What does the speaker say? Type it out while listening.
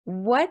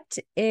What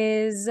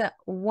is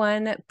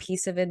one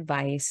piece of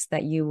advice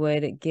that you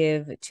would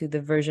give to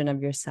the version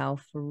of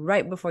yourself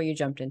right before you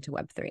jumped into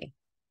Web3?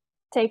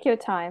 Take your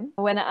time.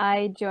 When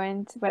I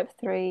joined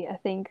Web3, I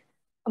think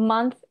a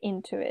month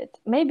into it,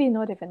 maybe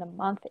not even a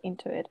month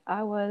into it,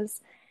 I was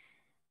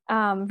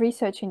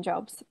researching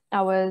jobs.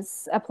 I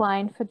was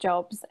applying for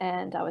jobs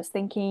and I was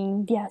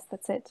thinking, yes,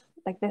 that's it.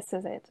 Like, this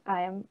is it.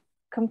 I am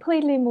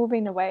completely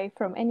moving away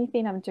from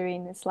anything I'm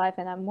doing in this life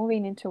and I'm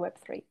moving into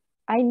Web3.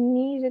 I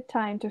needed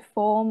time to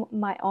form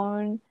my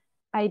own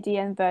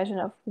idea and version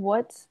of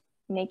what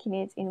making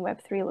it in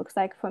Web3 looks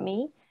like for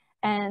me.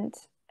 And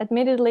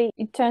admittedly,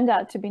 it turned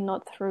out to be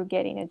not through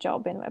getting a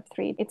job in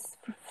Web3. It's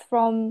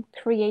from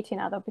creating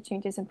other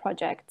opportunities and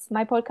projects.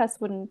 My podcast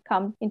wouldn't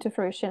come into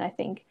fruition, I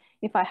think,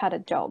 if I had a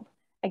job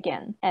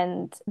again.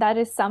 And that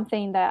is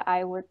something that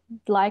I would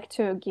like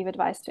to give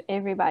advice to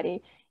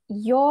everybody.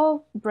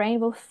 Your brain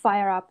will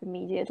fire up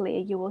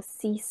immediately. You will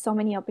see so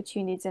many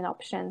opportunities and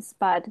options,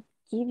 but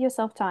give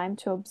yourself time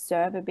to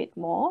observe a bit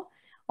more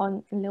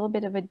on a little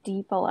bit of a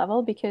deeper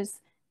level because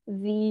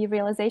the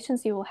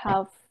realizations you will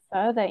have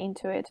further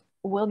into it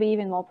will be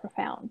even more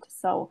profound.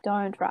 So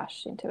don't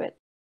rush into it.